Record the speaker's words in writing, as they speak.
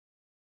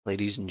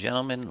Ladies and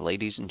gentlemen,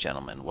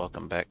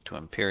 welcome back to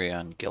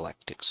Empyrion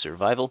Galactic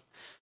Survival.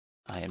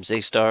 I am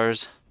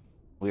Zaystars.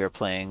 We are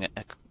playing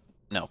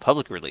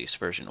public release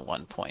version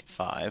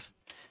 1.5,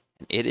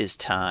 and it is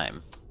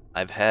time.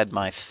 I've had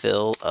my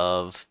fill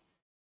of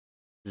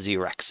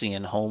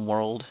Xerexian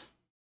homeworld,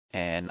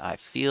 and I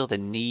feel the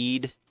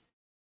need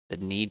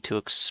to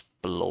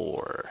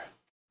explore.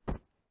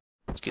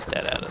 Let's get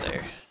that out of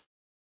there.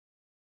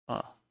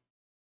 Oh,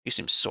 you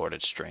seem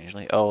sorted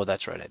strangely. Oh,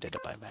 that's right, I did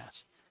it by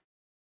mass.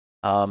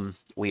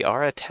 We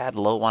are a tad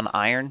low on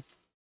iron,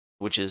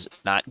 which is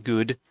not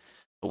good,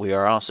 but we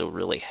are also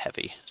really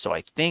heavy. So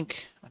I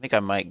think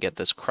I might get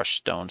this crushed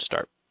stone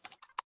start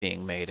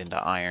being made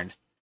into iron.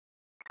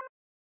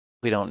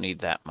 We don't need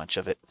that much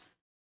of it.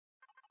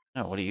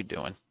 Oh, what are you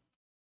doing?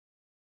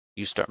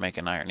 You start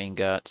making iron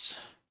ingots.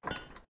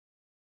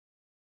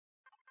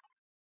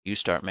 You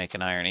start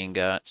making iron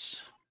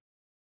ingots.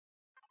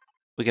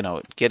 We can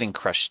know getting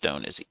crushed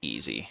stone is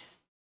easy.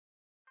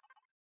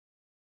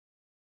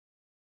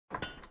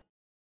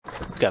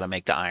 It's got to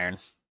make the iron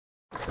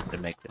to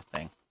make the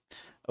thing.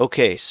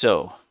 Okay,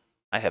 so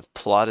I have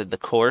plotted the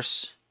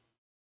course.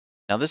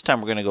 Now this time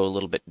we're going to go a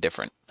little bit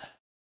different.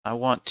 I'm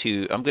going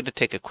to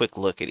take a quick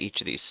look at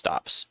each of these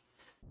stops,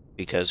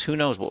 because who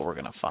knows what we're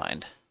going to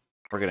find.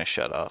 We're going to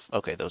shut off.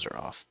 Okay, those are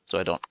off, so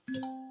I don't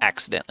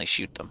accidentally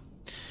shoot them.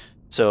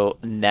 So,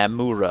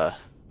 Namura.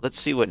 Let's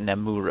see what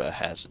Namura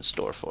has in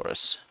store for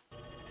us.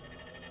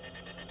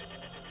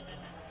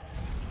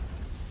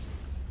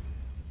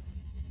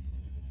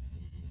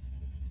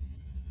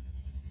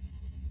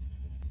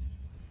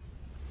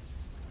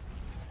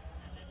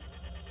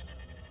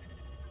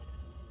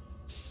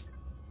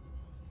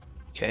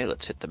 Okay,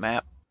 let's hit the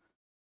map.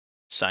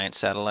 Science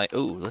satellite.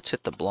 Ooh, let's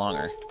hit the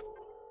Blonger.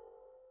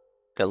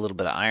 Got a little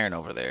bit of iron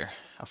over there.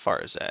 How far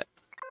is that?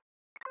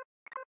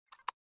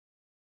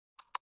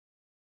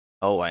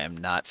 Oh, I am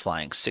not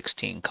flying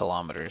 16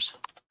 kilometers.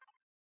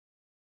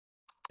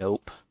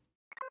 Nope.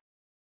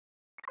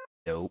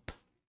 Nope.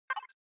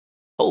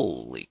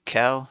 Holy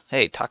cow.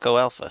 Hey, Taco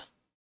Alpha.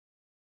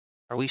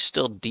 Are we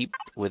still deep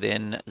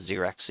within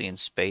Xerexian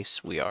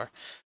space? We are.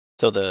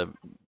 So the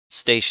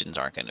stations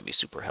aren't going to be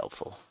super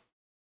helpful.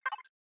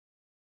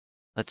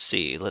 Let's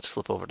see. Let's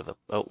flip over to the...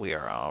 Oh, we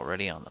are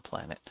already on the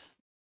planet.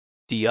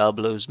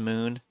 Diablo's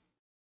moon.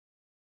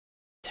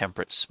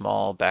 Temperate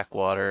small,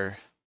 backwater,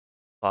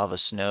 lava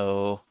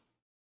snow.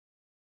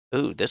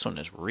 Ooh, this one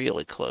is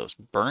really close.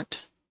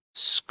 Burnt,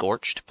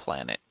 scorched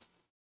planet.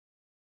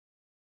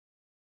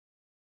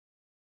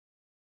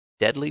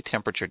 Deadly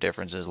temperature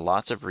differences,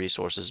 lots of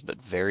resources, but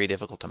very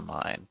difficult to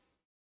mine.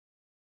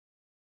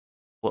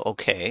 Well,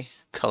 okay.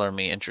 Color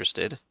me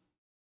interested.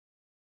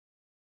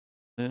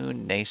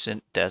 Moon,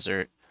 nascent,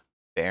 desert,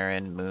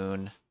 barren,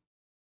 moon,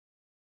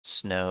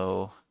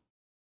 snow.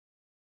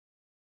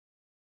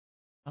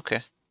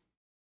 Okay.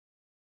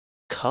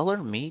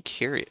 Color me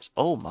curious.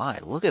 Oh my,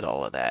 look at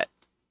all of that.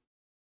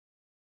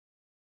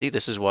 See,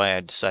 this is why I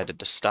decided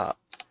to stop,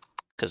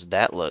 because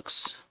that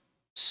looks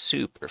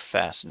super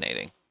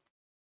fascinating.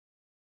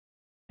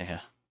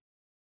 Yeah.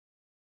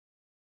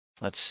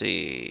 Let's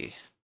see.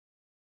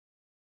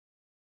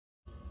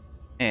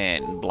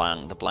 And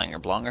the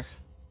Blonger.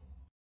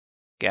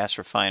 Gas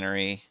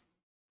refinery.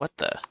 What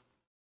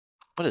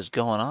is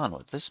going on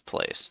with this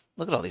place?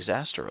 Look at all these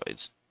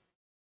asteroids.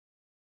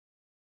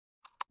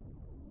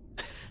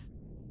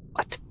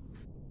 What?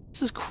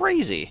 This is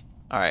crazy.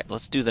 Alright,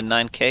 let's do the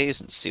 9Ks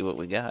and see what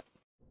we got.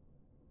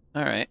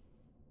 Alright.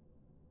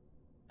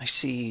 I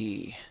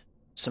see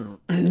some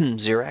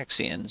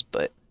Xerexians,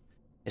 but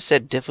it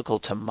said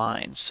difficult to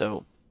mine,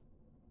 so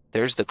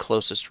there's the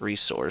closest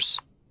resource.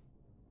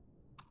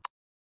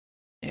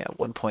 Yeah,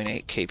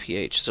 1.8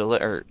 kph,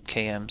 or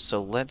km,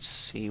 so let's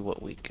see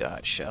what we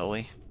got, shall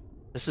we?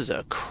 This is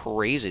a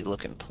crazy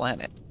looking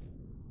planet.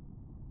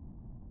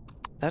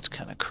 That's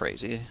kind of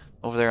crazy.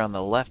 Over there on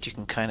the left, you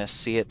can kind of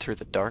see it through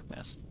the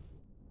darkness.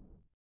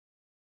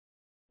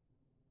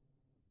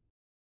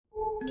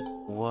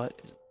 What?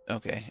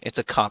 Okay, it's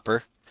a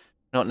copper.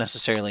 Don't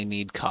necessarily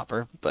need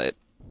copper, but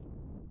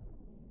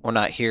we're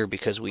not here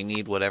because we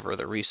need whatever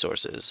the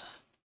resource is.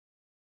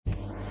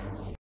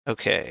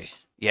 Okay.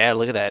 Yeah,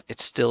 look at that.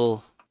 It's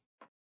still...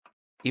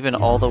 even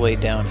all the way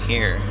down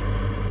here.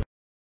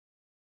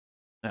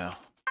 Oh.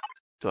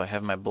 Do I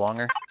have my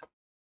Blonger?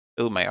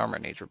 Ooh, my armor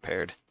needs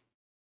repaired.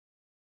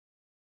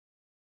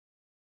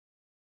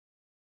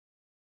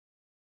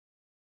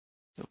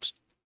 Oops.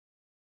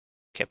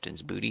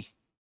 Captain's booty.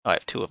 Oh, I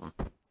have two of them.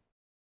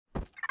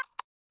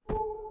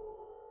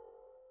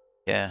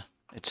 Yeah,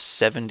 it's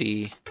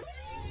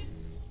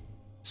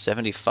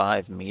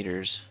 75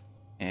 meters.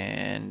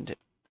 And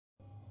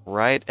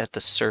right at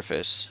the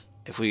surface,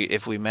 if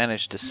we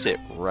manage to sit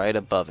right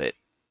above it,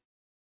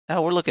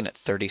 now we're looking at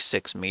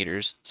 36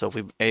 meters. So if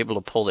we're able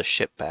to pull the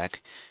ship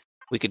back,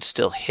 we could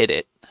still hit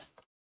it.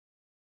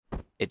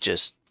 It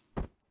just...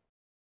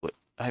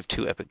 I have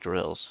 2 epic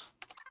drills.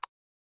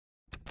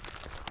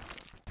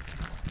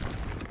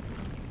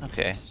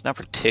 Okay, it's not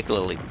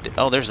particularly...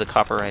 Oh, there's the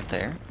copper right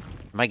there.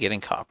 Am I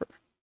getting copper?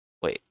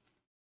 Wait.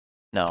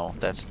 No,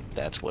 that's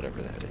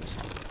whatever that is.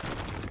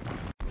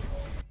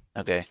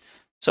 Okay,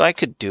 so I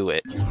could do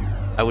it.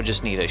 I would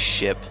just need a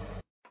ship.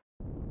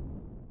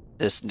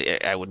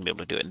 I wouldn't be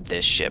able to do it in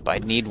this ship. I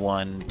need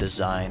one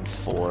designed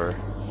for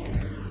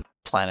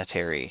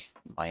planetary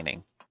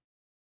mining,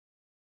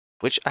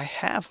 which I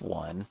have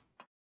one.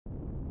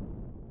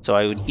 So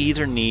I would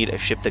either need a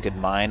ship that could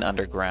mine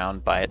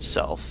underground by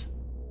itself,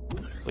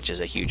 which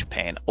is a huge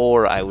pain,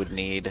 or I would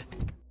need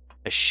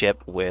a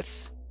ship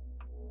with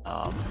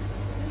a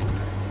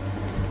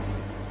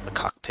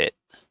cockpit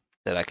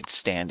that I could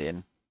stand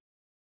in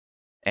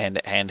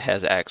and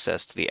has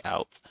access to the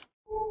out.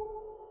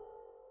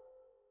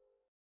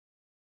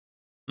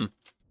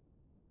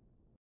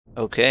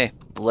 Okay,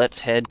 let's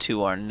head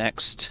to our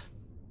next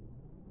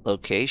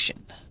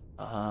location.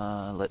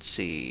 Let's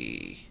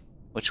see.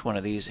 Which one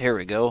of these? Here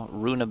we go.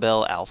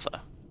 Runabel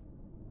Alpha.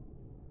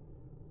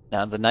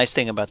 Now, the nice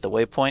thing about the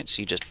waypoints,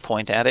 you just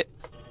point at it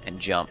and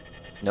jump.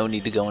 No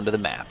need to go into the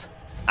map.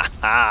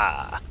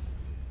 Aha!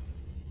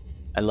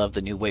 I love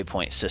the new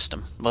waypoint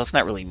system. Well, it's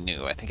not really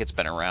new. I think it's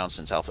been around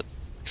since Alpha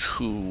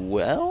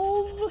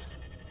 12,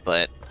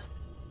 but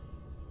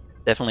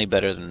definitely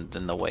better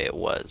than the way it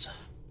was.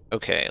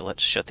 Okay,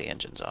 let's shut the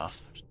engines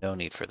off. There's no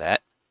need for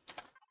that.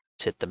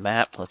 Let's hit the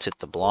map. Let's hit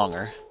the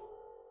blonger.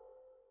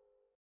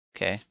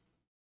 Okay.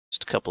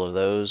 Just a couple of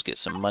those. Get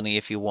some money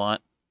if you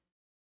want.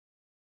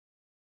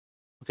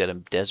 We've got a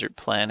desert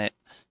planet.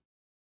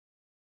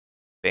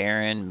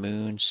 Barren,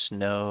 moon,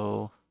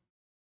 snow.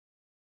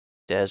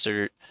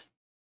 Desert.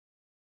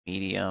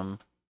 Medium.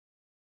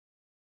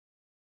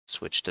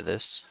 Switch to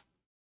this.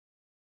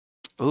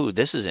 Ooh,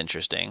 this is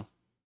interesting.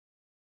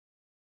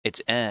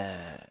 It's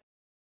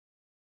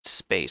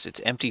space.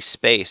 It's empty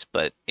space,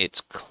 but it's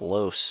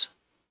close.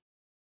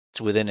 It's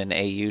within an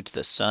AU to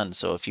the sun,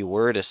 so if you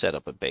were to set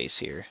up a base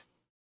here,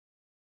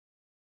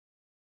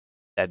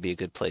 that'd be a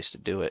good place to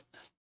do it.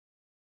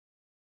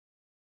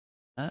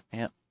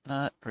 Yep,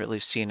 not really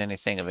seeing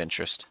anything of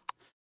interest.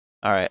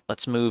 Alright,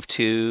 let's move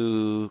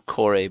to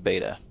Core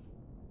Beta.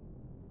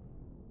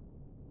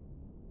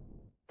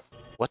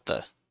 What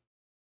the?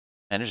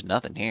 Man, there's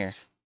nothing here.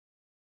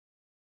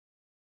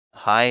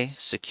 High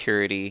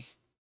security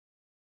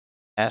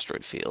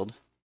asteroid field.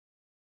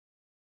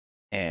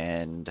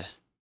 And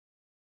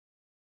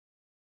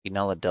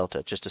Inala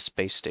Delta, just a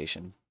space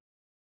station.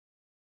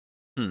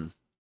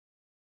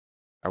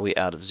 Are we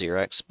out of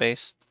Xerax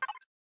space?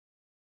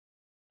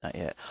 Not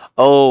yet.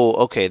 Oh,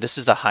 okay. This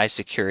is the high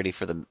security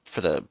for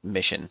the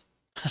mission.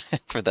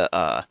 For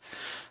the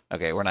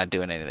okay, we're not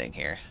doing anything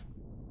here.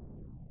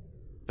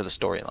 For the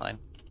storyline.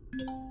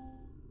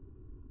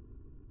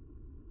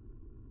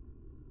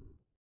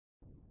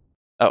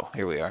 Oh,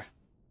 here we are.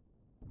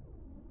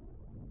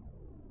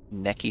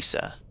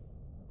 Nekisa.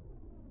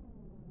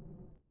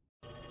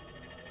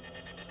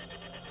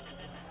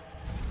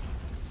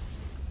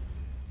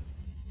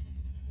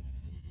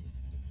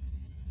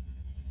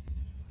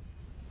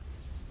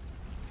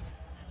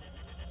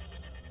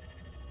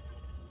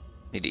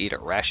 Need to eat a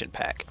ration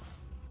pack.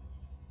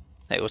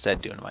 Hey, what's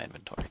that doing in my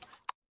inventory?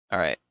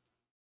 Alright.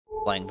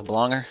 Flying the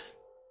blonger.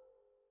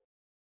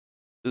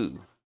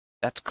 Ooh,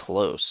 that's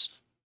close.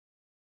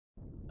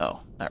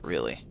 Oh, not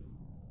really.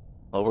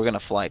 Well, we're gonna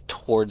fly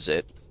towards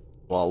it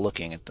while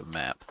looking at the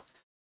map.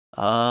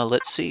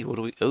 Let's see. What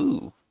do we...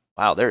 Ooh.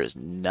 Wow, there is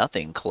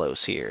nothing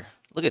close here.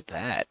 Look at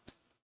that.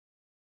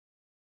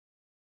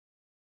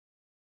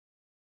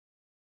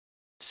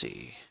 Let's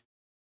see.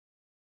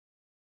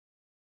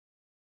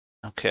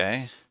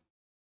 Okay.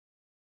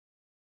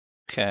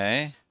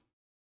 Okay.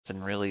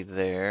 Nothing really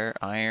there.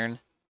 Iron.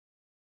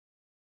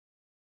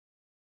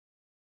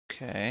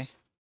 Okay.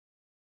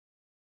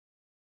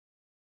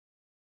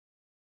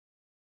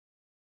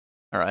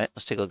 Alright,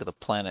 let's take a look at the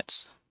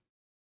planets.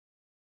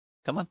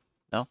 Come on.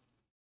 No?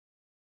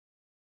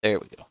 There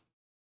we go.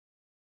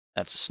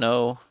 That's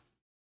snow.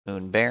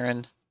 Moon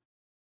barren.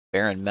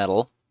 Barren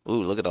metal.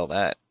 Ooh, look at all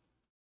that.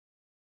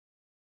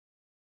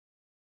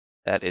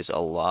 That is a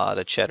lot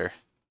of cheddar.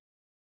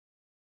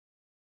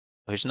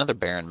 Oh, here's another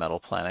barren metal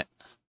planet.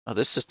 Oh,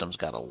 this system's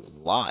got a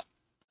lot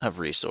of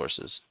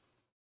resources.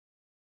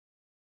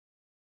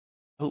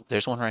 Oh,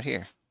 there's one right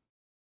here.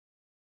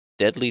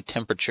 Deadly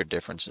temperature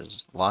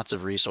differences. Lots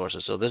of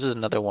resources. So this is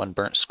another one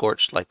burnt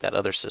scorched like that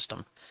other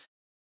system.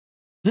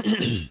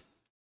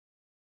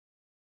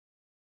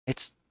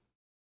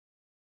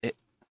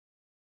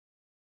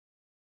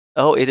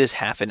 Oh, it is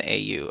half an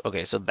AU.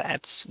 Okay, so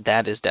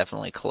that is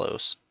definitely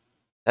close.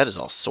 That is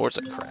all sorts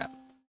of crap.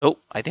 Oh,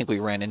 I think we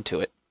ran into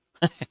it.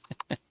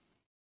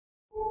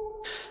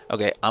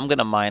 Okay, I'm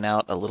gonna mine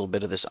out a little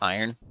bit of this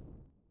iron,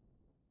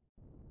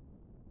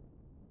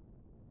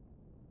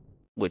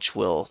 which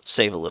will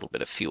save a little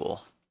bit of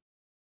fuel.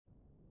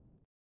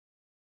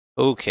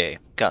 Okay,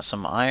 got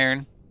some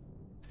iron,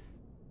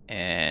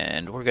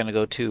 and we're gonna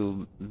go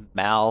to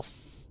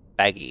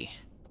Malfagi.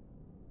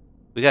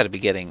 We got to be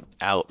getting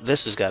out.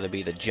 This has got to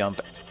be the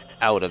jump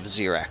out of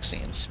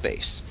Xeraxian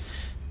space.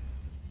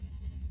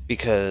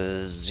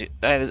 Because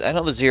I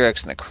know the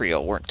Xerax and the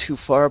Kriel weren't too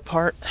far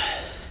apart.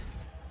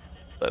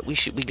 But we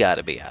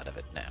gotta be out of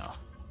it now.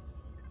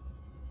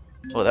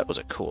 Oh, that was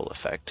a cool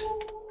effect.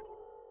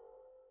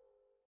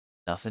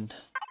 Nothing.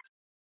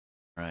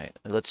 Right,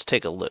 let's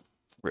take a look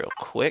real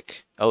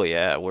quick. Oh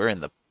yeah, we're in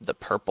the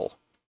purple.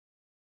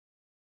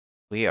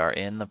 We are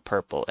in the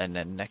purple, and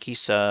then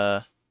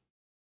Nekisa...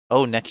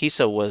 Oh,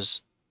 Nekisa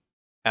was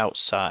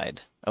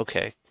outside.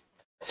 Okay.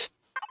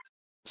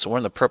 So we're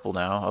in the purple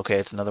now. Okay,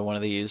 it's another one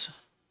of these.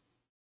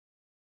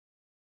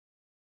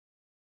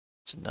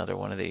 It's another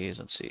one of these.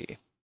 Let's see.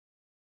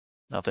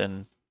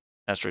 Nothing.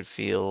 Asteroid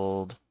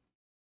field.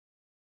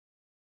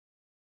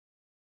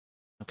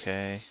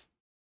 Okay.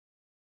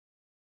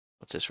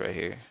 What's this right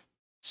here?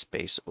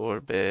 Space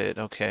orbit.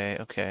 Okay,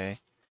 okay.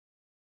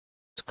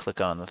 Let's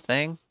click on the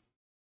thing.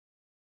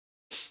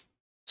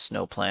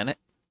 Snow planet.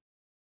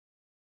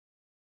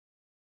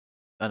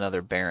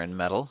 Another barren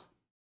metal.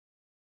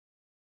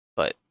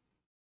 But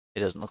it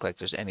doesn't look like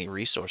there's any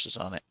resources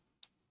on it.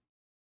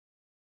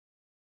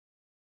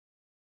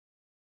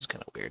 It's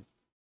kind of weird.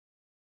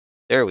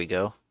 There we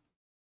go.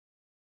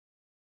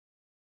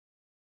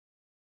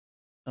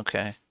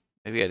 Okay.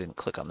 Maybe I didn't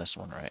click on this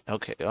one right.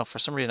 Okay. Oh, for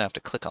some reason I have to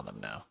click on them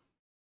now.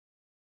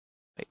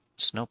 Wait,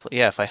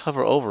 yeah, if I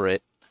hover over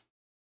it,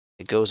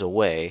 it goes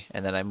away,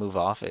 and then I move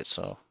off it,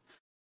 so...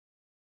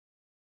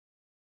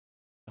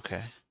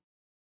 Okay.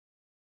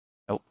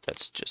 Oh,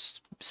 that's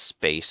just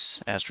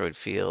space. Asteroid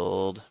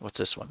field. What's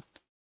this one?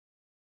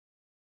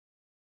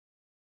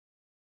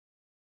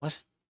 What?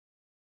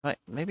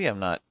 Maybe I'm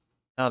not...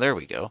 Oh, there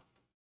we go.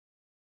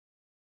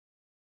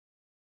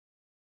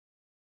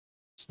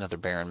 It's another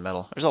barren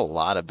metal. There's a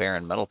lot of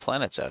barren metal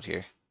planets out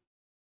here.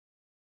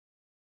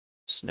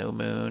 Snow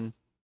moon.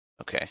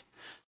 Okay.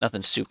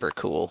 Nothing super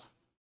cool.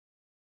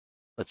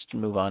 Let's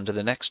move on to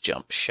the next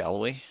jump, shall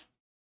we?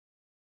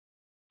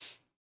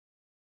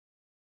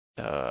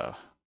 Where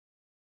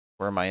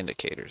are my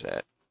indicators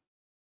at?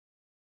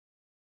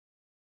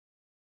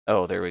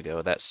 Oh, there we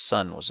go. That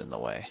sun was in the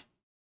way.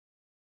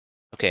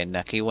 Okay,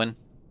 Nekiwin.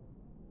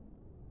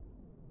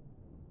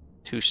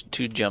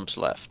 Two jumps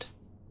left.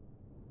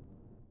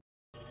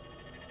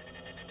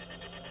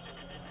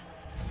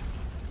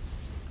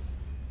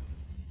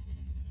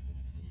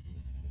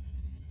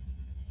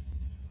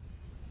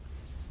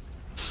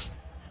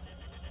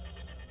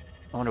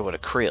 I wonder what a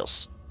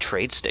Kriel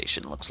trade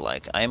station looks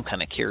like. I am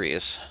kind of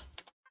curious.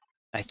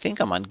 I think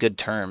I'm on good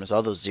terms.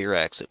 All those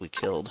Xerax that we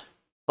killed.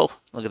 Oh,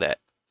 look at that.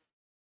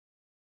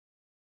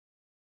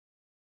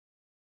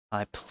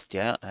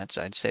 Yeah,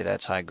 I'd say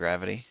that's high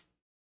gravity.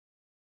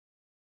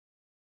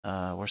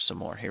 Where's some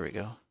more? Here we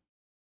go.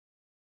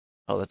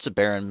 Oh, that's a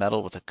barren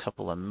metal with a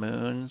couple of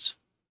moons.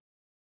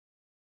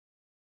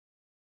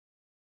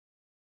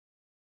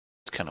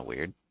 It's kind of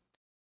weird.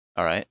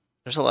 All right.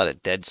 There's a lot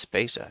of dead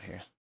space out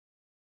here.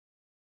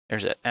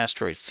 There's an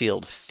asteroid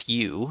field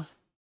few.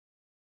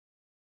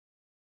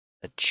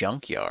 A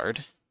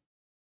junkyard.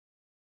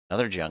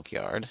 Another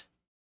junkyard.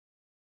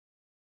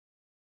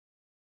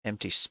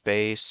 Empty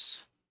space.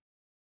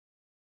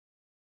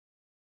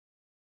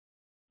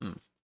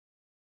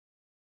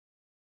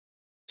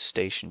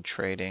 Station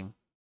trading.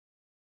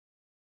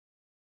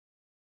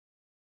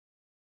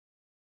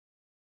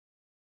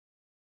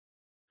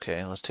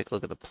 Okay, let's take a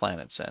look at the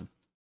planets then.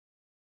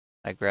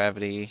 High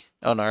gravity.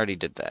 Oh, no, I already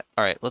did that.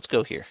 All right, let's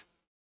go here.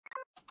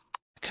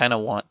 I kind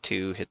of want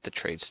to hit the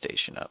trade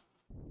station up.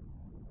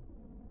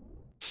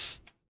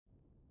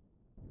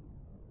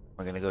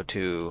 We're going to go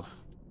to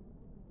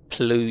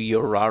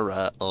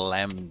Pluyurara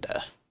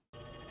Lambda.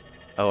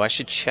 Oh, I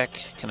should check.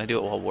 Can I do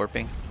it while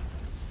warping?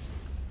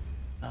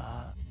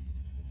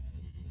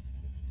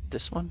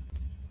 This one?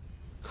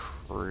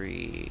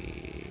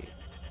 Kriel.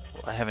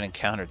 I haven't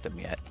encountered them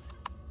yet.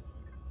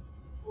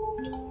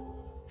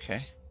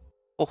 Okay.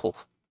 Oh.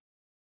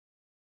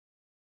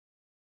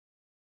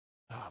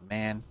 Oh,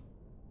 man.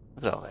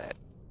 Look at all that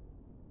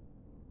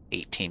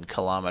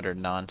 18-kilometer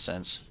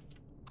nonsense.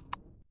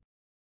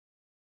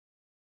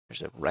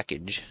 There's a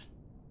wreckage.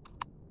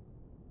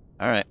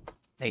 Alright.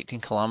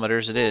 18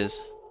 kilometers it is.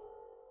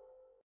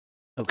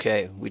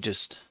 Okay, we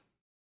just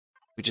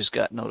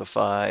got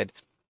notified.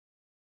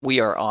 We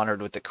are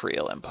honored with the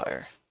Kriel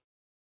Empire.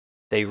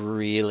 They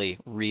really,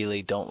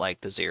 really don't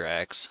like the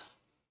Xerax.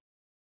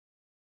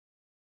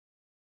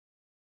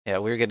 Yeah,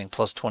 we were getting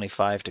plus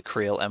 25 to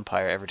Kriel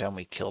Empire every time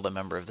we killed a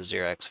member of the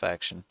Xerax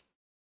faction.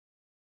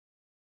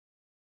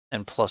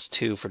 And plus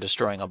 2 for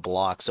destroying a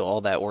block, so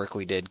all that work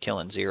we did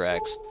killing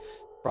Xerax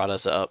brought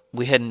us up.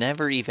 We had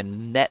never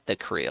even met the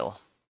Kriel.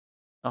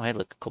 Oh, hey,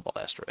 look, Cobalt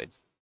Asteroid.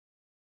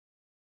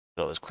 Look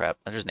at all this crap.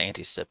 There's an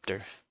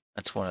Antisceptor.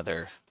 That's one of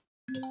their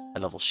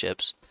high-level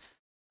ships.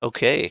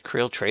 Okay,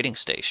 Kriel Trading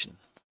Station.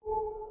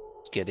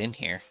 Let's get in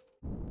here.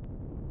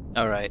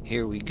 Alright,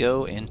 here we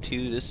go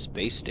into the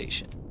space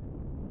station.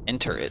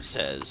 Enter, it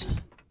says.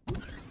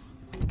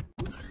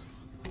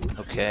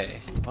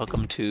 Okay,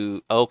 welcome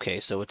to... Okay,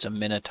 so it's a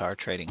Minotaur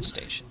trading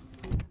station.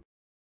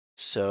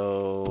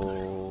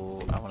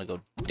 So... I want to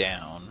go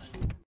down.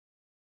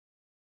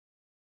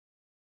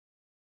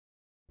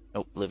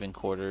 Nope, living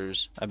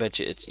quarters. I bet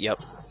you it's... Yep.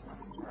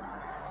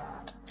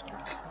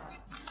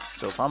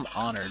 So if I'm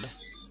honored...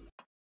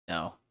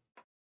 No.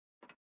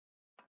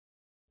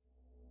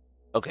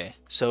 Okay,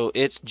 so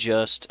it's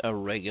just a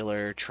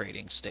regular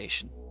trading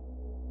station.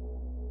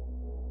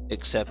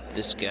 Except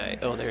this guy.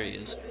 Oh, there he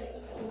is.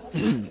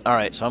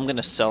 Alright, so I'm going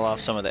to sell off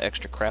some of the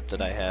extra crap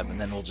that I have,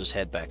 and then we'll just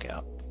head back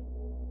out.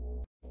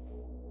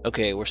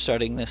 Okay, we're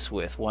starting this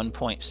with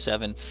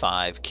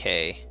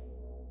 1.75k.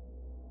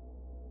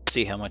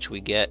 See how much we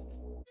get.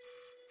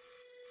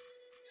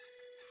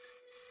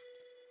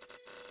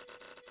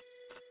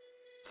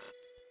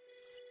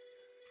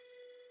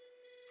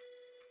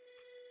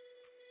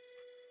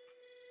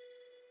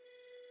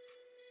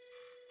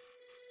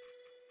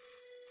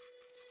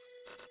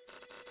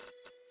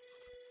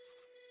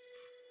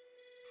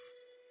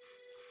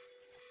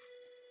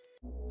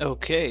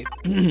 Okay,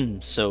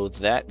 so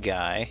that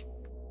guy,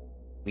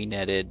 we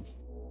netted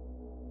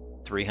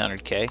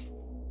 300k,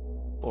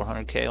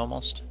 400k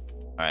almost.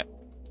 Alright,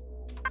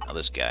 now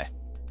this guy.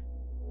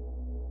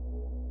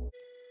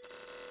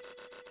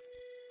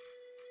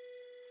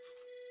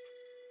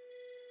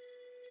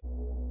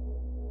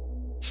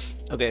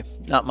 Okay,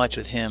 not much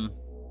with him.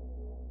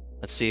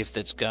 Let's see if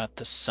it's got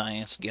the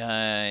science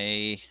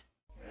guy.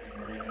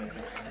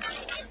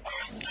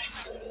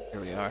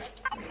 Here we are.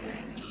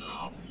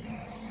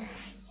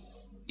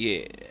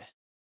 Yeah,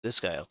 this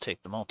guy will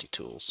take the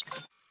multi-tools.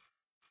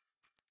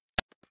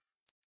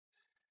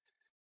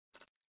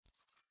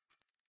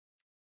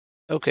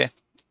 Okay.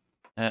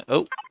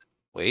 Oh,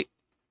 wait.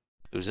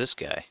 Who's this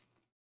guy?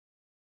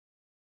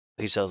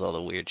 He sells all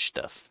the weird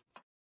stuff.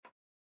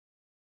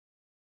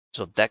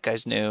 So that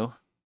guy's new.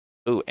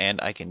 Ooh,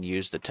 and I can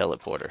use the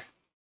teleporter.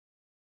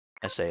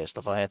 SAS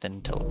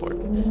Leviathan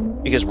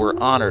teleport. Because we're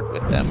honored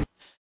with them.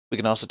 We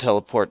can also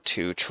teleport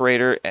to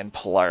Traitor and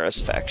Polaris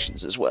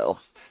factions as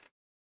well.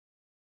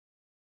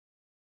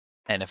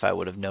 And if I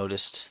would have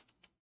noticed,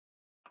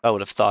 if I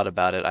would have thought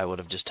about it, I would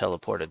have just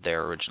teleported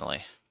there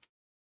originally.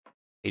 How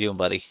you doing,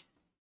 buddy?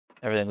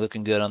 Everything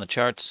looking good on the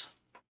charts?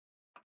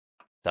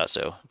 Thought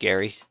so.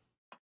 Gary?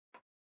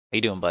 How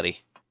you doing,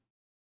 buddy?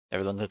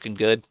 Everything looking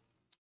good?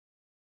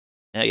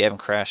 Yeah, you haven't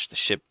crashed the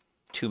ship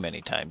too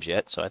many times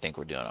yet, so I think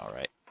we're doing all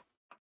right.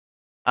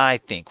 I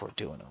think we're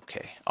doing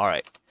okay. All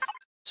right.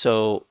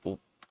 So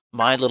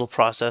my little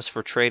process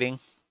for trading.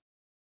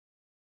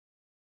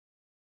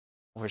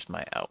 Where's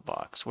my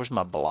outbox? Where's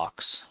my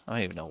blocks? I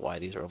don't even know why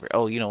these are over here.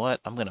 Oh, you know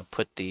what? I'm going to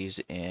put these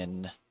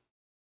in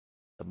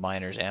the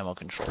miner's ammo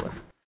controller.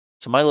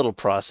 So my little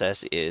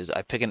process is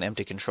I pick an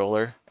empty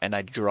controller and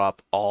I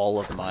drop all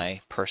of my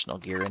personal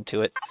gear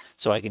into it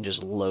so I can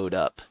just load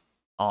up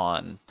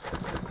on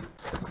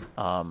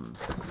I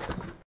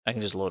can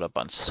just load up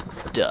on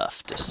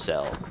stuff to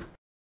sell.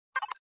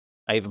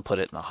 I even put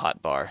it in the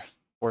hotbar.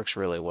 Works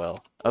really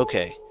well.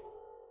 Okay.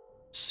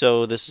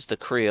 So this is the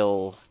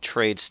Kriel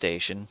trade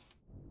station.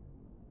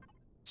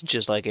 It's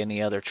just like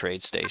any other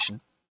trade station.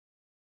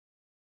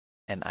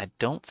 And I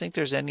don't think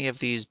there's any of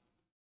these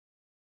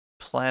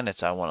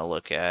planets I want to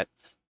look at.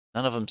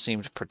 None of them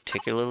seemed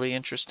particularly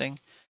interesting.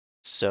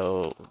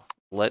 So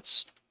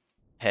let's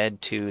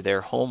head to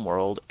their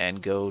homeworld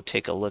and go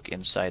take a look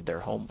inside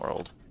their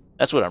homeworld.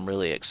 That's what I'm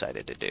really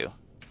excited to do.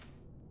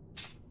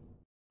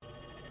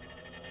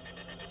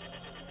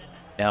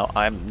 Now,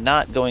 I'm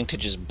not going to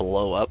just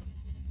blow up,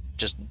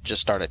 just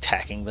start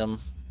attacking them,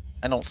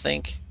 I don't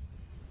think.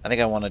 I think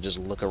I want to just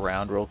look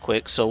around real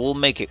quick, so we'll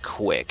make it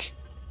quick,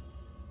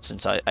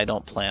 since I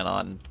don't plan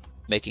on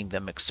making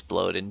them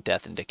explode in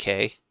death and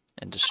decay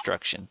and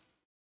destruction.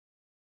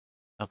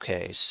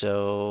 Okay,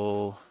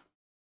 so...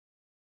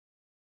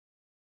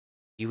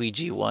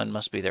 UEG-1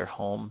 must be their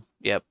home.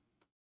 Yep.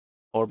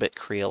 Orbit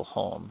Kriel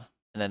home.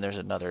 And then there's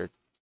another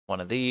one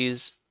of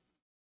these.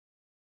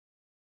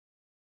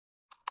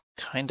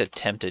 Kind of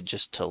tempted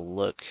just to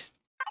look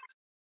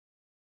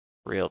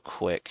real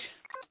quick.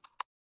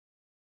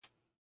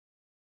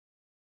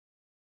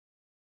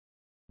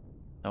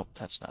 Nope,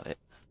 that's not it.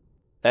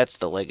 That's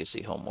the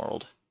Legacy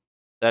homeworld.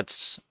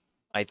 That's,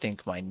 I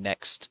think, my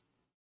next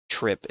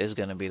trip is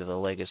going to be to the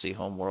Legacy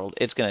homeworld.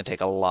 It's going to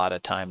take a lot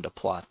of time to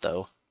plot,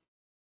 though.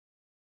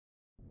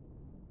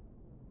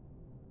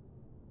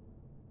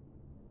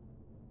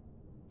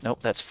 Nope,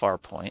 that's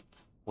Farpoint.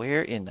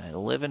 Where in the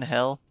living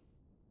hell?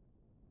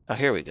 Oh,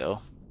 here we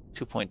go.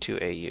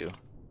 2.2 AU.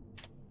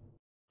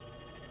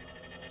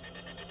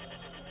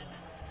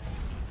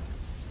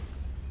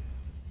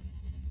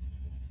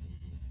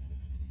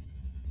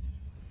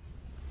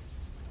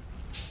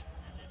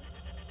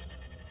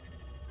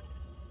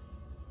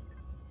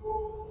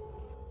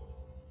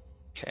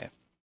 Okay,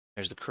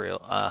 there's the Kriel.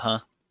 Uh-huh.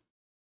 Let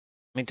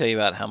me tell you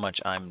about how much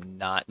I'm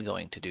not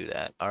going to do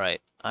that. All right,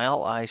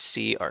 all I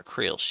see are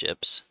Kriel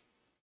ships.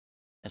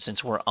 And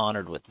since we're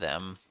honored with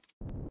them,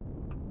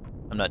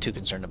 I'm not too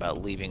concerned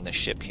about leaving the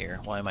ship here.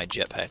 Why am I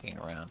jetpacking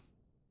around?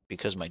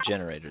 Because my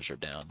generators are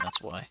down,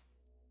 that's why.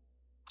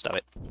 Stop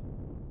it.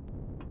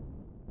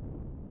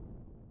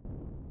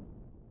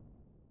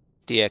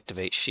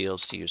 Deactivate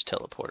shields to use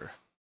teleporter.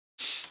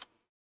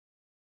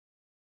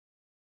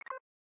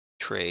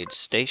 Trade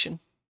station.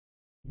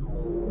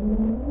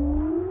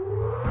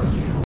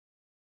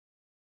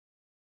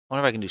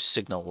 wonder if I can do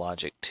signal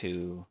logic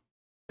to...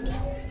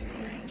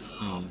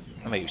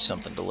 that may be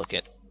something to look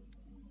at.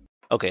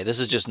 Okay, this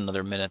is just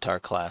another Minotaur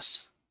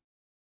class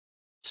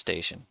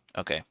station.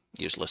 Okay,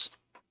 useless.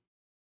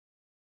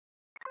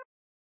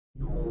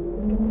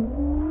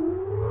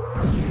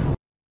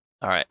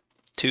 Alright,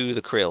 to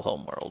the Kriel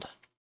homeworld.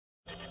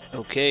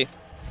 Okay,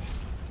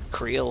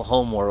 Kriel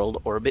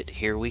homeworld orbit,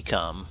 here we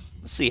come.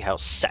 Let's see how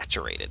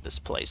saturated this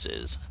place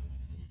is.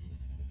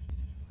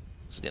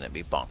 This is gonna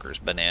be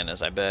bonkers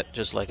bananas, I bet,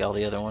 just like all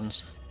the other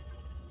ones.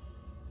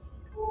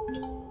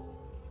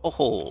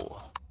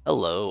 Oh,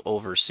 hello,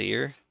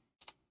 Overseer.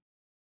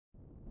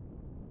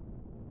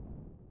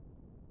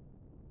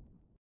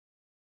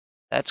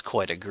 That's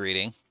quite a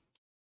greeting.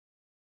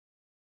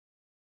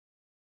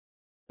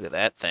 Look at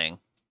that thing.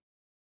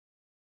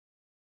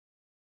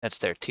 That's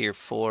their tier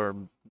 4,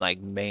 like,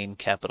 main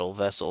capital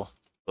vessel.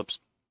 Whoops.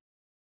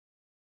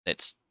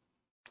 It's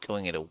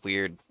going at a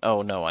weird...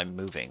 Oh, no, I'm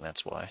moving,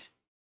 that's why.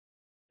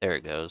 There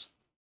it goes.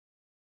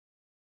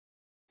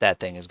 That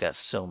thing has got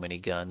so many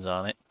guns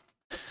on it.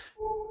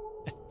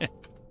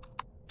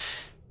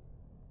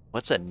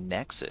 What's a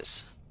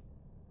nexus?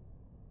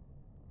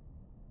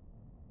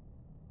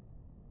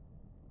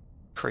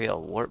 Kriel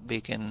warp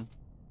beacon.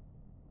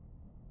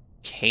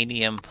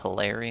 Canium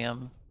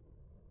Polarium.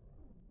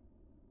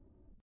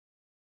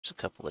 There's a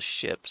couple of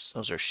ships.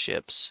 Those are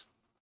ships.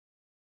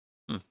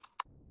 I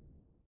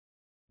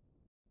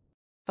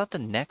thought the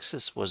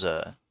nexus was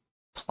a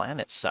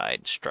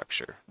planet-side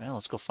structure. Well,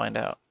 let's go find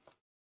out.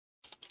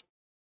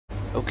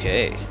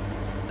 Okay.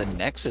 The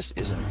nexus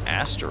is an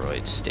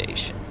asteroid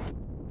station.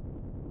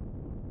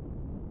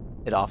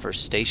 It offers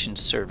station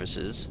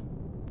services.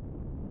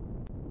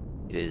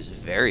 It is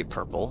very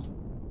purple.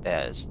 It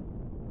has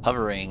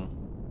hovering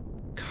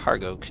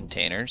cargo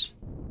containers.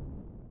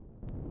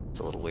 It's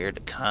a little weird.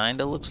 It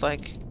kind of looks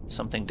like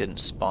something didn't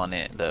spawn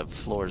in. The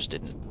floors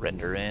didn't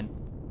render in.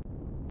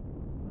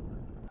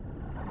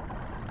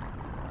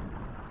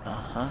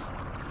 Uh-huh.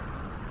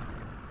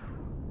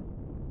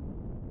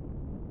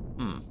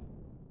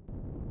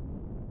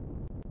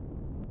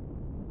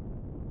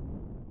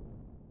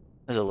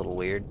 That's a little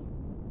weird.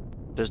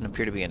 Doesn't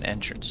appear to be an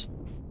entrance.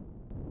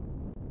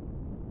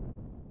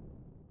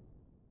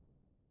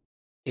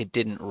 It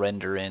didn't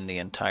render in the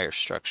entire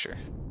structure.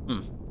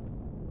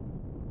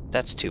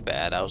 That's too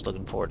bad. I was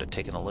looking forward to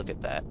taking a look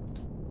at that.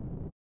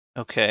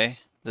 Okay,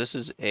 this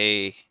is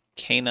a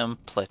Canum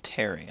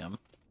Platarium.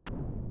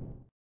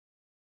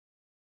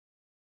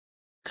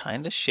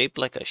 Kind of shaped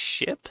like a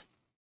ship?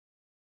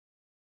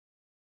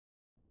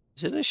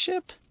 Is it a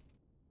ship?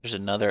 There's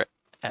another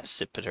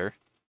accipiter.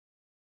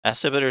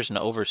 Accipiters and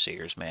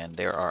overseers, man.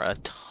 There are a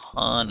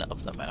ton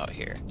of them out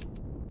here.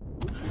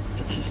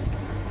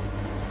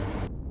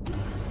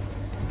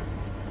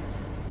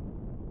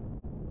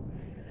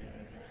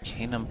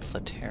 Canum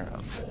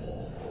Platarum.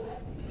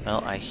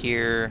 Well, I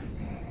hear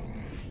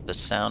the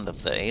sound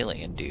of the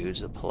alien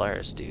dudes, the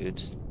Polaris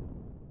dudes.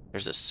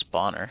 There's a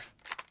spawner.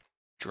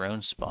 Drone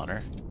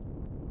spawner.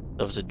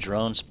 So if it's a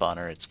drone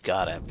spawner, it's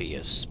gotta be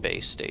a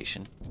space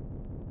station.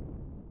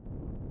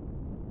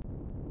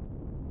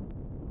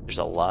 There's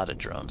a lot of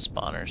drone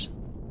spawners.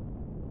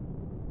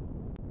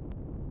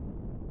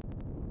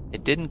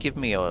 It didn't give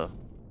me a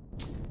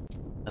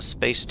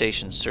space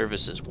station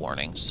services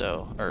warning,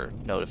 so, or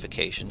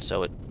notification,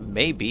 so it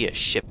may be a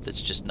ship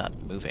that's just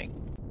not moving.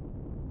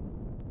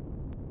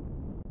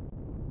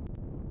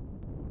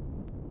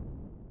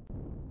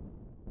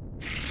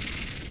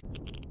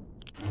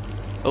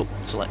 Oh,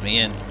 it's letting me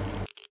in.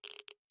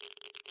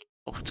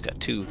 Oh, it's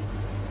got 2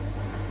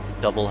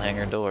 double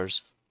hanger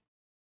doors.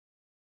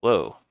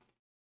 Whoa.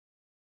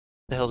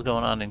 What the hell's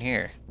going on in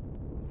here?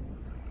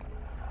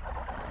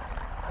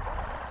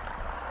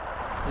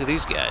 Look at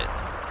these guys.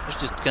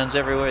 There's just guns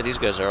everywhere. These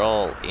guys are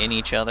all in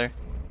each other.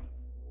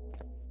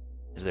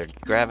 Is there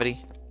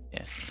gravity?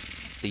 Yeah.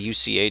 The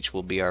UCH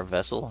will be our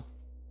vessel.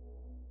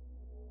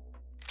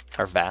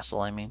 Our vassal,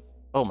 I mean.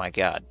 Oh my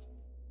god.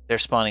 They're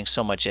spawning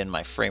so much in,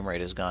 my frame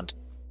rate has gone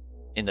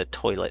in the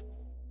toilet.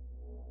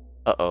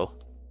 Uh-oh.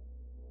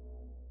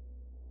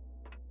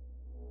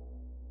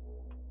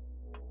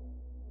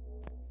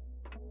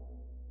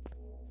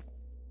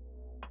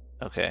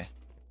 Okay.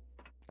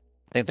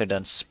 I think they're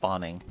done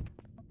spawning.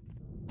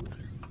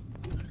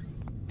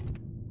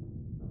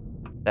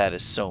 That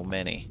is so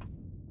many.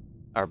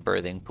 Our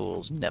birthing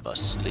pools never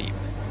sleep.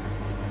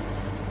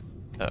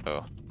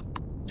 Uh-oh.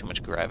 Too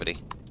much gravity.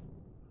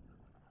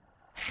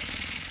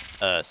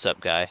 Sup,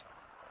 guy?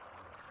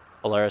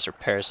 Polaris are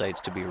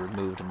parasites to be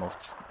removed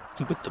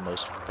with the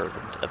most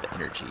fervent of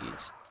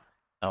energies.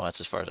 Oh,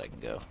 that's as far as I can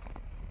go.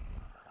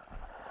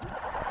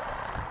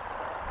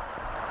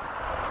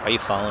 Are you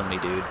following me,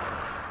 dude?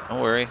 Don't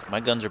worry, my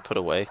guns are put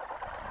away.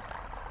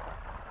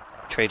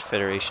 Trade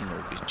Federation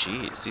will be...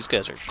 Jeez, these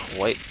guys are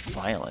quite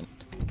violent.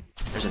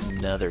 There's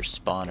another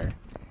spawner.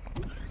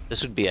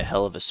 This would be a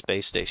hell of a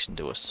space station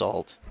to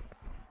assault.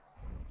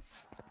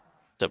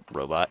 What's up,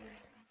 robot?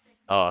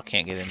 Oh, I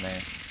can't get in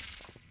there.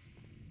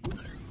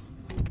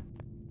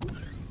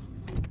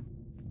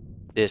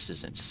 This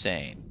is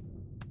insane.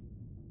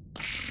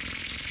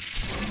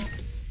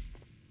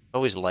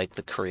 Always like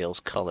the Kriel's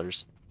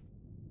colors.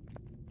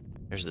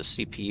 There's the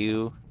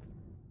CPU.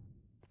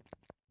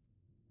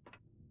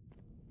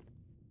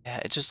 Yeah,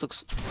 it just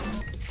looks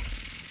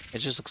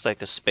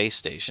like a space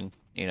station,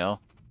 you know?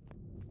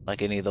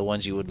 Like any of the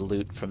ones you would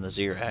loot from the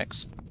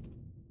Xerax.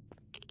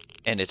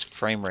 And its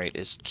frame rate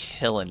is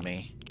killing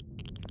me.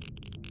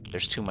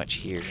 There's too much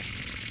here.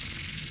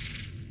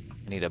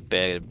 I need a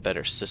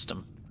better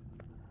system.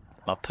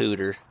 My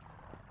pooter.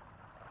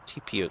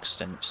 CPU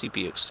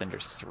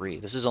extender 3.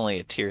 This is only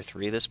a tier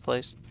 3, this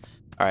place?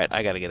 Alright,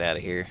 I gotta get out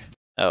of here.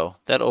 Oh,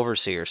 that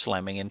overseer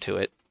slamming into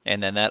it,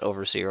 and then that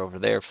overseer over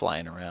there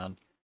flying around.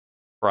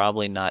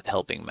 Probably not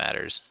helping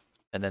matters.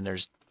 And then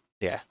there's,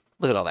 yeah,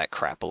 look at all that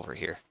crap over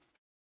here.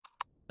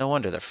 No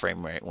wonder the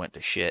frame rate went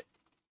to shit.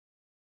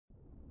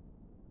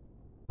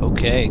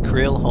 Okay,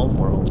 Kriel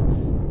homeworld.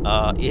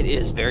 It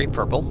is very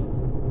purple,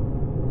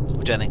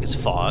 which I think is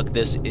fog.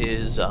 This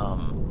is,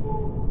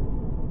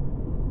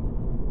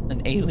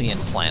 an alien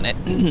planet,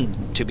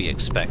 to be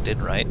expected,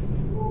 right?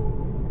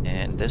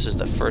 And this is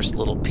the first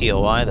little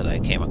POI that I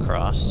came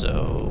across,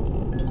 so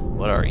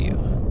what are you?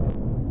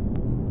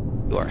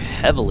 You are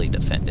heavily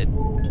defended.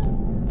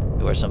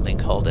 You are something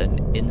called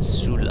an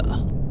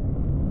insula.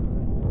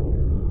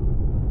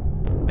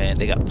 Man,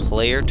 they got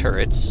player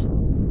turrets,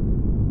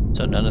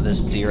 so none of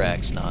this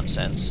Xerax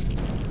nonsense.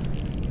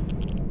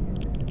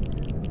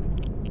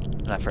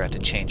 And I forgot to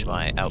change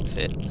my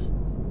outfit.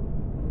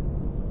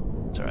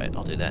 It's alright,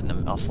 I'll do that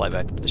and I'll fly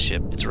back to the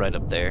ship. It's right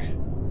up there.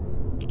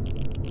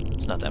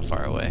 It's not that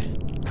far away.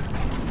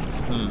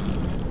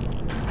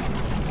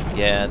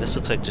 Yeah, this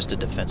looks like just a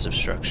defensive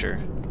structure.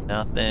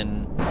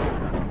 Nothing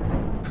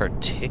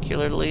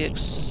particularly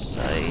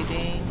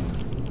exciting.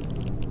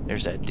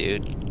 There's that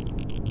dude.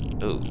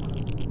 Ooh.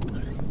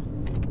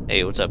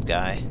 Hey, what's up,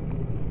 guy?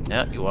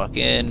 Yeah, you walk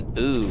in.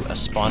 Ooh, a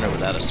spawner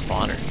without a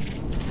spawner.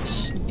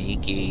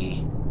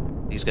 Sneaky.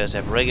 These guys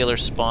have regular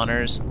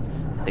spawners.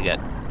 They got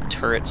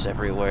turrets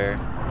everywhere.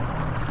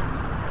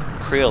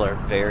 Kriel are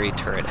very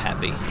turret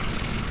happy.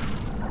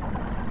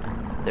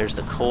 There's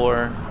the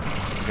core.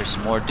 There's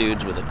some more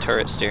dudes with a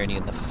turret staring you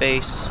in the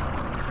face.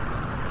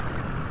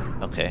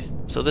 Okay,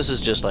 so this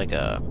is just like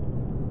a...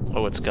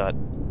 Oh, it's got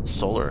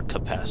solar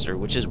capacitor,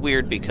 which is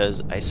weird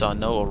because I saw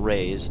no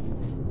arrays,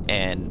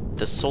 and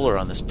the solar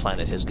on this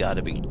planet has got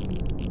to be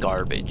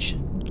garbage.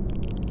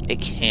 It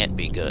can't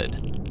be good.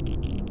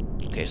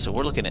 Okay, so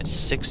we're looking at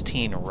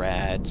 16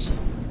 rads.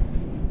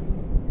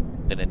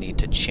 Gonna need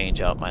to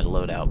change out my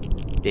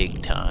loadout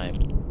big time.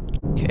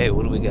 Okay,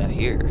 what do we got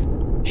here?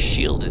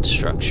 Shielded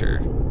structure.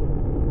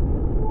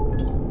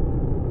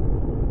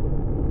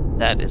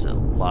 That is a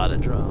lot of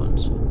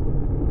drones.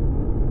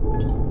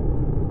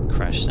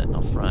 Crash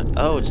Sentinel front.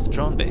 Oh, it's the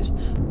drone base.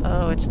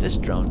 Oh, it's this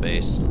drone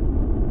base.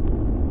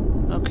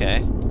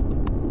 Okay.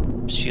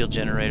 Shield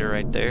generator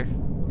right there.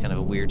 Kind of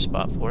a weird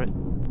spot for it.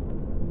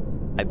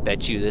 I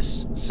bet you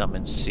this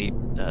summons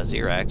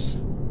Xerax.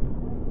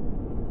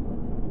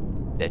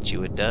 Bet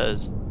you it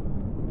does.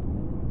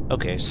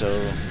 Okay, so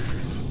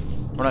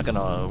we're not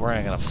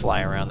gonna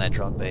fly around that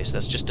drone base.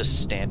 That's just a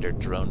standard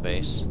drone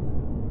base.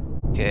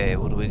 Okay,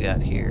 what do we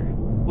got here?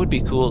 Would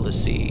be cool to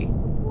see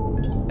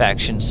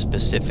faction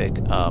specific.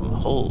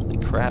 Holy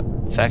crap!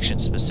 Faction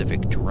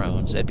specific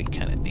drones. That'd be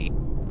kind of neat.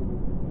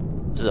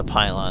 This is a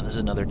pylon. This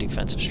is another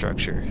defensive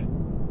structure.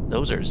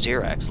 Those are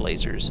Xerax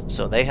lasers,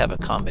 so they have a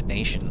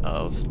combination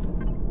of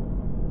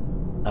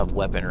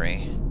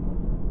weaponry.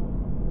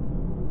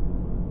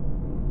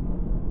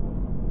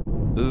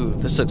 Ooh,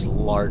 this looks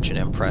large and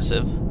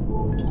impressive.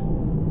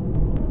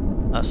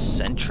 A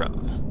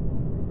Centrum.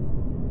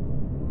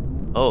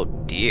 Oh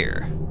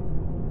dear.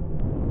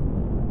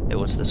 Hey,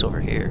 what's this over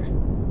here?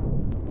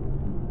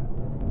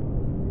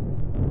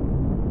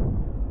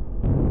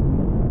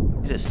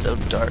 It is so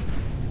dark.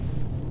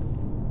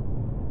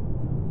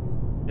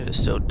 It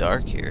is so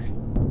dark here.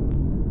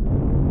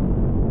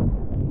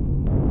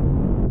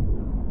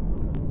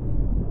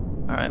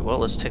 Alright, well,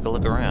 let's take a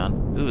look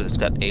around. Ooh, it's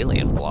got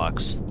alien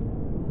blocks.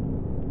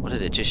 What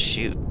did it just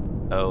shoot?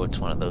 Oh, it's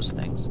one of those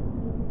things.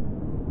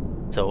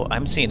 So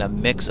I'm seeing a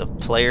mix of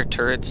player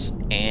turrets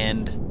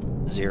and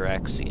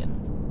Xeraxian.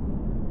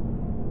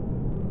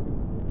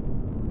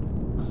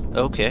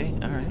 Okay,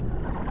 alright.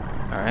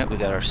 Alright, we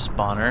got our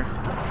spawner.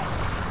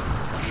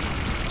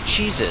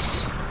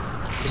 Jesus!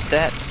 Is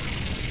that...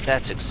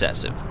 That's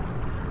excessive.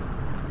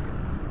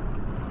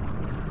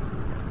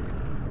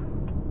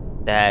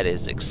 That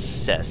is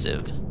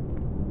excessive.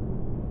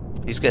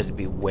 These guys would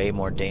be way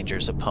more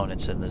dangerous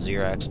opponents than the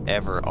Xerax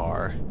ever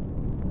are.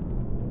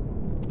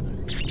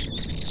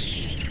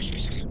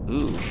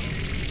 Ooh.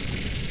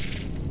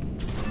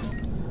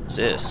 What's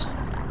this?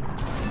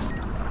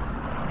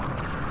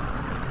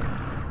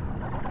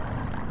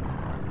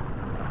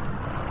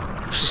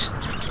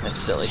 That's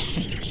silly.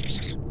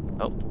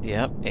 Oh,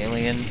 yep,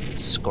 alien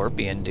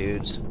scorpion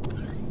dudes.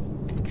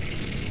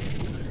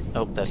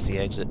 Oh, that's the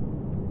exit.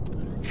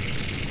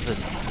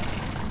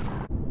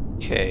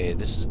 Okay,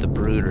 this is the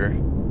brooder.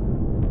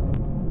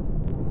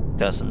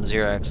 Got some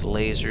Xerax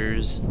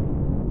lasers.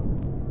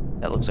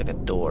 That looks like a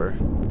door.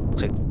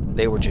 Looks like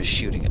they were just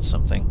shooting at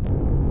something.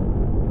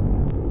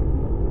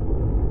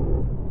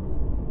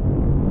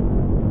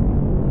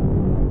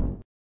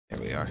 There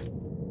we are.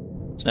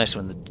 It's nice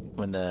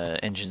when the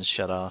engines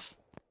shut off.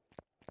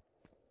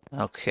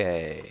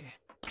 Okay.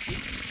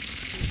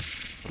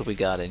 What do we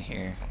got in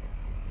here?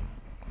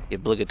 The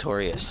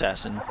obligatory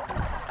assassin.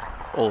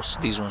 Oh, so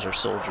these ones are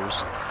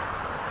soldiers.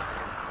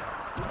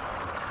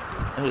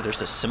 Oh,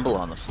 there's a symbol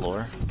on the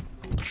floor.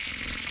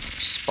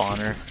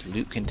 Spawner,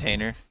 loot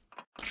container.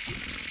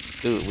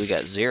 Ooh, we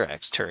got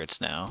Xerax turrets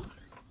now.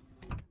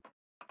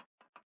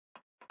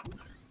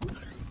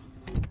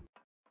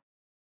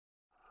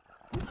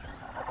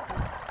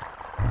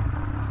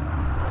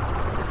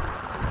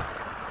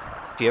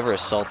 If you ever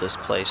assault this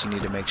place, you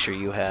need to make sure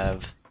you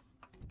have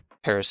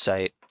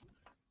parasite,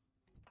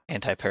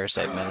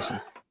 anti-parasite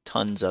medicine.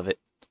 Tons of it.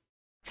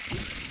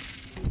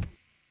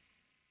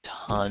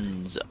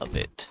 Tons of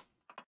it.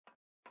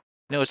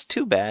 You know, it's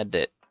too bad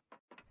that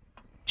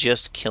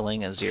just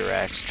killing a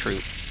Xerax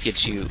troop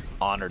gets you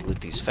honored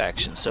with these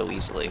factions so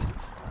easily.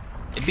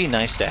 It'd be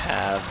nice to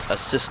have a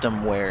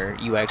system where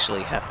you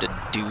actually have to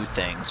do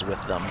things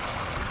with them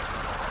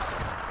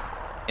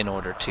in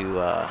order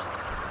to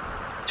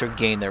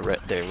gain their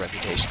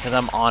reputation. Because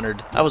I'm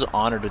honored. I was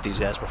honored with these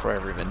guys before I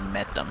ever even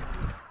met them.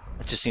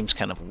 It just seems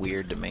kind of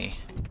weird to me.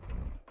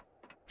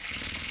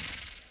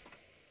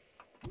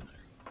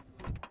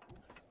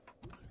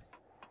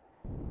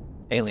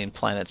 Alien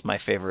Planet's my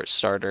favorite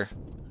starter.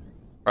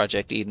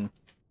 Project Eden.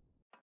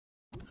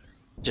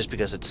 Just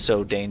because it's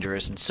so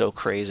dangerous and so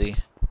crazy.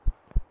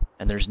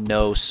 And there's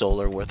no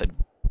solar worth a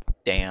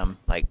damn.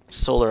 Like,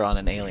 solar on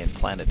an alien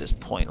planet is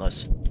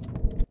pointless.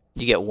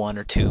 You get 1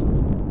 or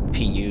 2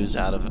 PUs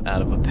out of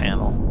a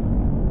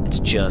panel. It's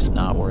just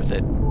not worth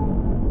it.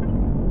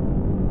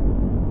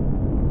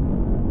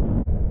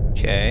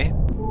 Okay.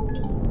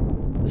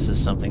 This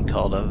is something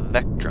called a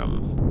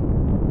Vectrum.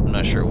 I'm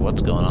not sure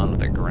what's going on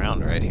with the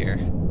ground right here.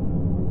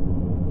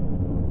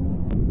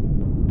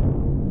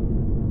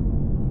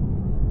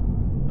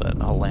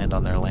 But I'll land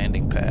on their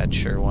landing pad,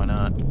 sure, why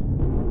not?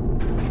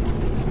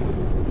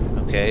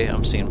 Okay,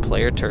 I'm seeing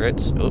player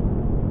turrets. Oop.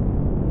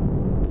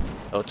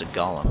 Oh, it's a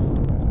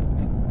golem.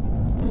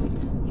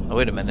 Oh,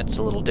 wait a minute, it's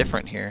a little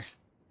different here.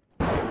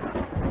 It's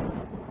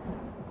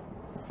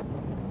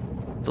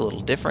a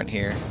little different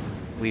here.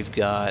 We've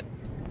got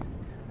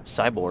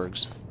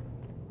cyborgs.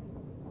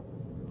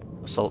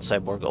 Assault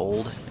Cyborg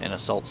Old and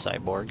Assault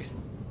Cyborg.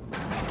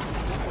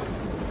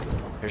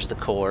 Here's the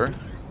core.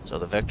 So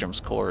the Vectrum's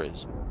core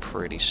is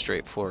pretty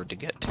straightforward to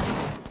get to.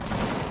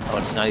 Oh,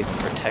 it's not even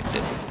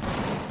protected.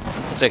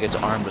 Looks like it's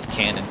armed with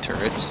cannon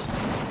turrets.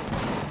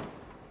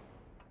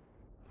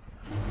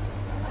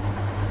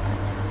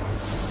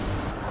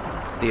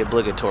 The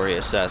obligatory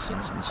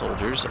assassins and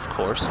soldiers, of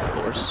course, of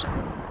course.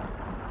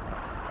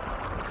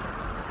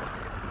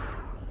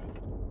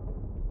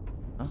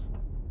 Huh?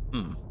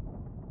 Hmm.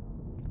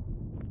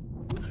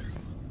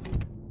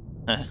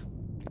 Huh.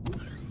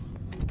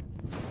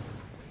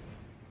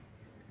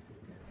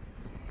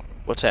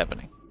 What's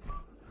happening?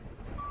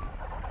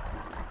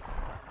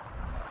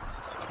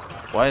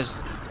 Why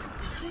is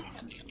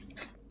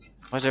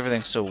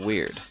everything so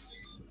weird?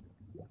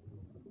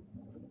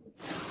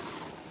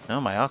 No,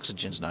 my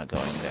oxygen's not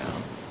going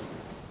down.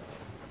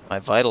 My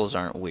vitals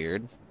aren't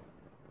weird.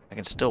 I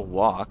can still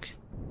walk.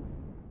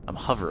 I'm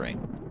hovering.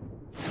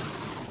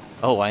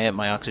 Oh, I am.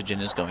 My oxygen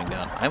is going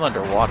down. I'm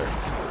underwater.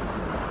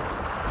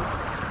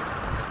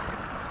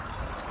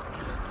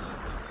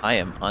 I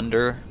am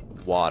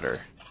underwater.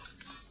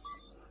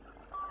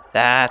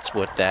 That's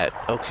what that...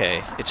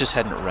 Okay, it just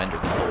hadn't rendered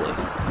fully.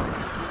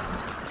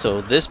 So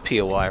this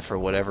POI, for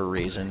whatever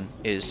reason,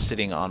 is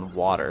sitting on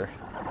water.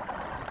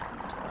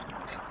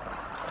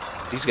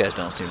 These guys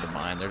don't seem to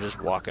mind. They're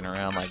just walking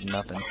around like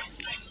nothing.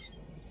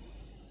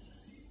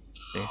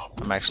 See?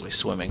 I'm actually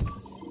swimming.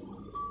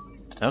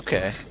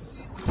 Okay.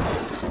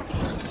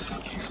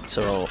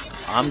 So,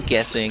 I'm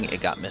guessing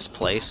it got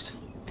misplaced.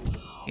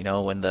 You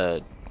know, when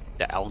the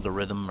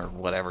algorithm, or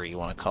whatever you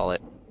want to call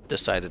it,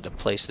 decided to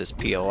place this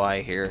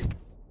POI here.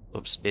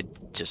 Oops,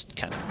 it just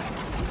kind of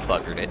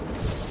buggered it.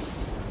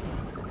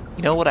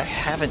 You know what I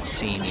haven't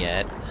seen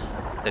yet?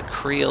 The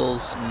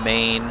Kriel's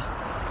main...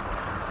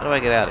 How do I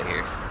get out of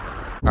here?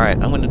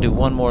 Alright, I'm going to do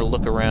one more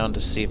look around to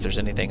see if there's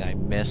anything I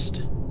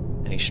missed.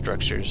 Any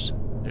structures.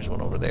 There's one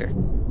over there.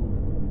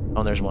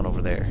 Oh, there's one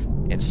over there.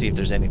 And see if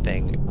there's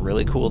anything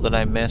really cool that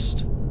I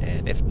missed.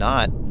 And if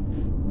not,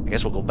 I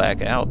guess we'll go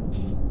back out.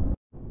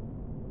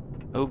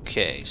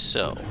 Okay,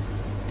 so...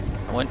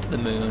 I went to the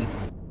moon,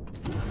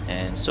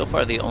 and so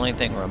far the only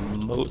thing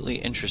remotely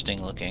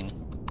interesting looking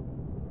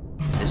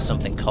is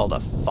something called a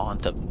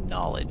font of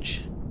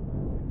knowledge.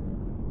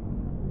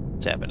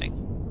 What's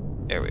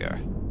happening? There we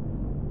are.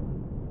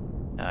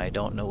 I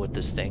don't know what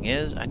this thing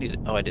is. I need.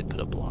 Oh, I did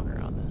put a blocker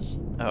on this.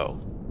 Oh.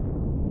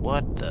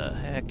 What the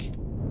heck?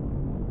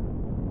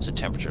 What's the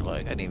temperature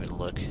like? I didn't even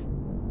look.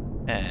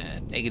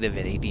 Negative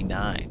at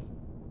 89.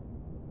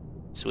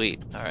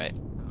 Sweet. Alright.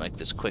 Make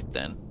this quick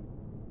then.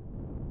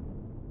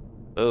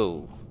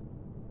 Oh.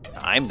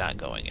 I'm not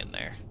going in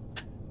there.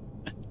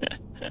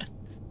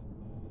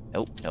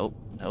 Nope, nope,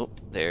 nope.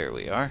 There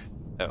we are.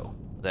 Oh,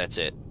 that's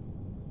it.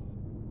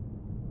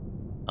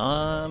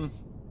 Hmm.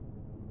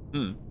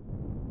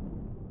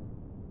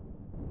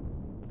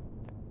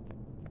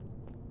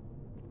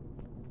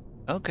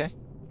 Okay.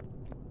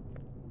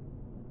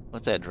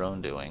 What's that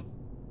drone doing?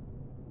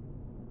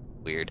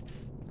 Weird.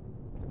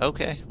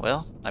 Okay,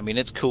 well, I mean,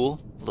 it's cool.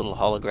 Little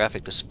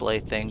holographic display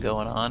thing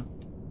going on.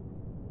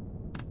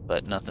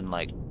 But nothing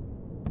like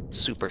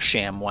super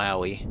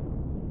sham-wowy.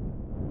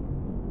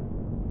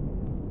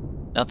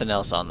 Nothing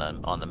else on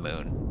the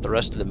moon. The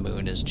rest of the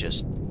moon is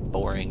just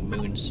boring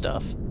moon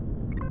stuff.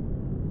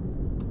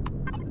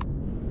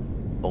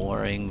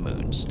 Boring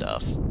moon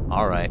stuff.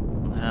 Alright.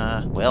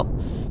 Well,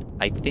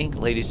 I think,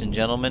 ladies and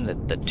gentlemen,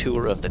 that the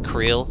tour of the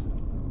Kriel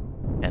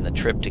and the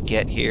trip to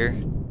get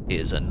here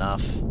is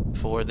enough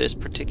for this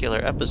particular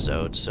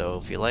episode. So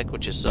if you like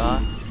what you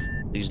saw,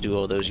 please do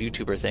all those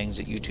YouTuber things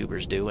that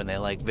YouTubers do when they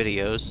like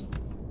videos.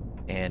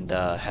 And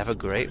have a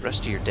great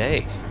rest of your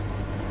day.